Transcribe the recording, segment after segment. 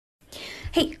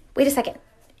Hey, wait a second.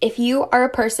 If you are a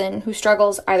person who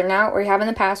struggles either now or you have in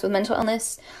the past with mental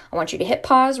illness, I want you to hit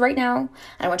pause right now and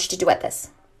I want you to duet this.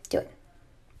 Do it.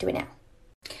 Do it now.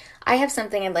 I have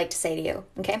something I'd like to say to you,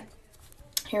 okay?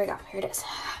 Here we go. Here it is.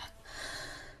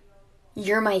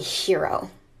 You're my hero.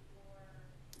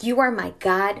 You are my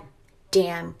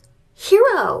goddamn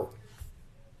hero.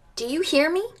 Do you hear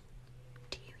me?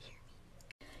 Do you hear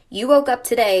me? You woke up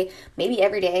today, maybe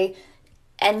every day,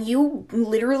 and you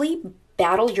literally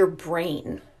battle your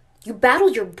brain. You battle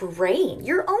your brain.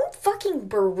 Your own fucking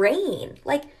brain.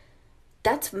 Like,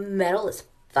 that's metal as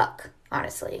fuck,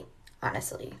 honestly.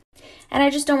 Honestly. And I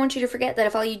just don't want you to forget that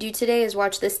if all you do today is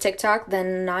watch this TikTok,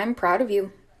 then I'm proud of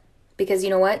you. Because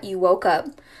you know what? You woke up,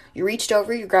 you reached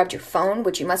over, you grabbed your phone,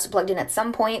 which you must have plugged in at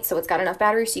some point, so it's got enough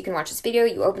battery so you can watch this video.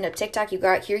 You opened up TikTok, you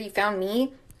got here, you found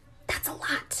me. That's a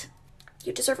lot.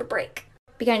 You deserve a break.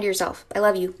 Be kind to yourself. I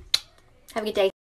love you. Have a good day.